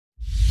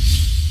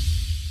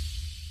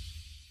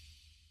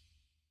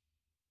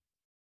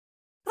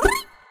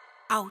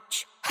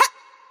ouch, ha,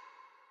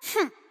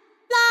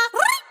 la,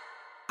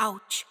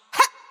 ouch,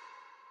 ha,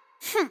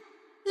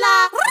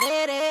 la,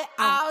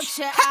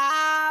 ouch,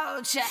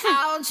 ouch,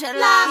 ouch,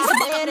 la,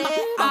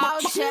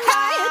 ouch,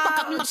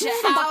 ouch,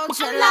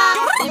 ouch, la,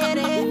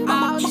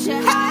 ouch,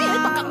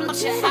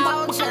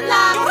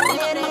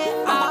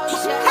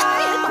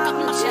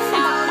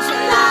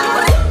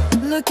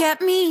 Look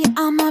at me,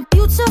 I'm a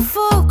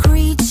beautiful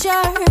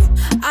creature.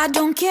 I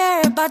don't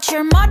care about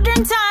your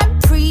modern time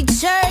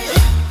preacher.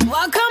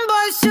 Welcome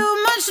boys,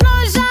 too much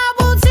noise, I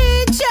will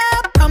teach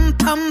ya. Pum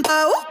pum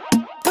po,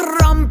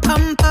 pum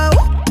pum po.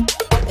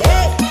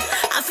 Hey,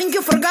 I think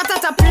you forgot how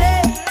to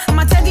play.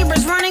 My teddy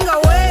bear's running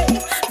away.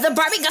 The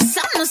Barbie got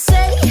something to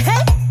say.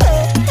 Hey,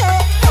 hey,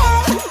 hey,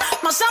 hey.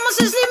 My summer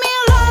says leave me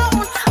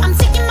alone. I'm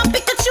taking my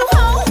Pikachu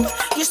home.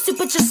 You're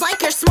stupid just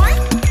like you're smart.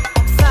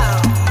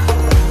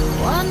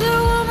 Wonder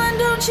Woman,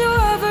 don't you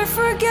ever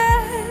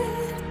forget.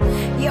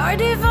 You're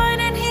divine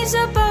and he's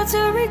about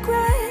to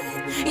regret.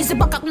 He's a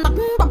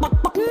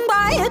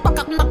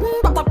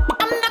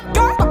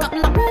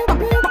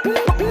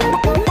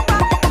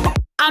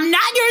I'm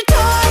not your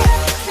toy,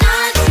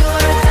 not your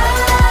toy.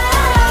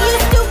 You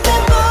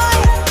stupid boy,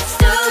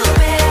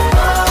 stupid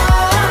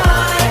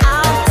boy.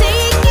 I'll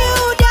take you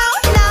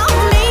down, I'll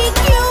make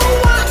you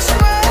watch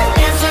me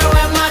dancing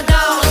with my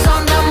dolls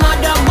on the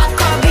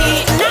motherfucker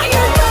beat. Not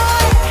your toy.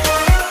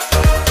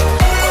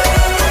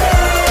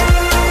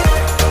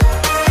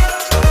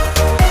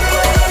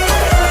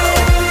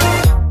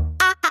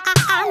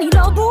 I need a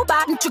boo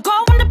bot, don't you go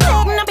on the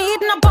pig, and I'm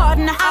beating a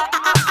button.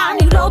 I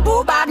need a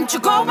boo bot, don't you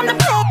go on the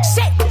pig,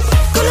 shit.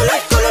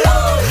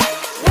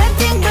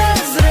 Wedding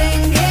bells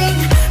ringing,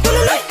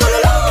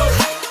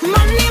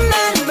 money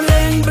man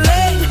bling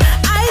bling.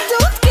 I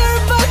don't care,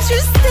 but you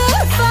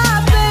still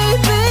fine,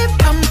 baby.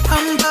 Pum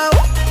pum po,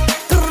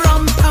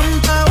 rum pum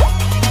po.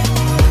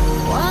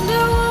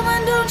 Wonder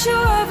Woman, don't you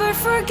ever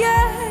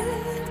forget.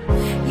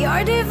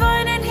 You're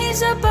divine and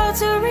he's about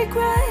to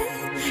regret.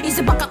 He's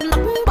a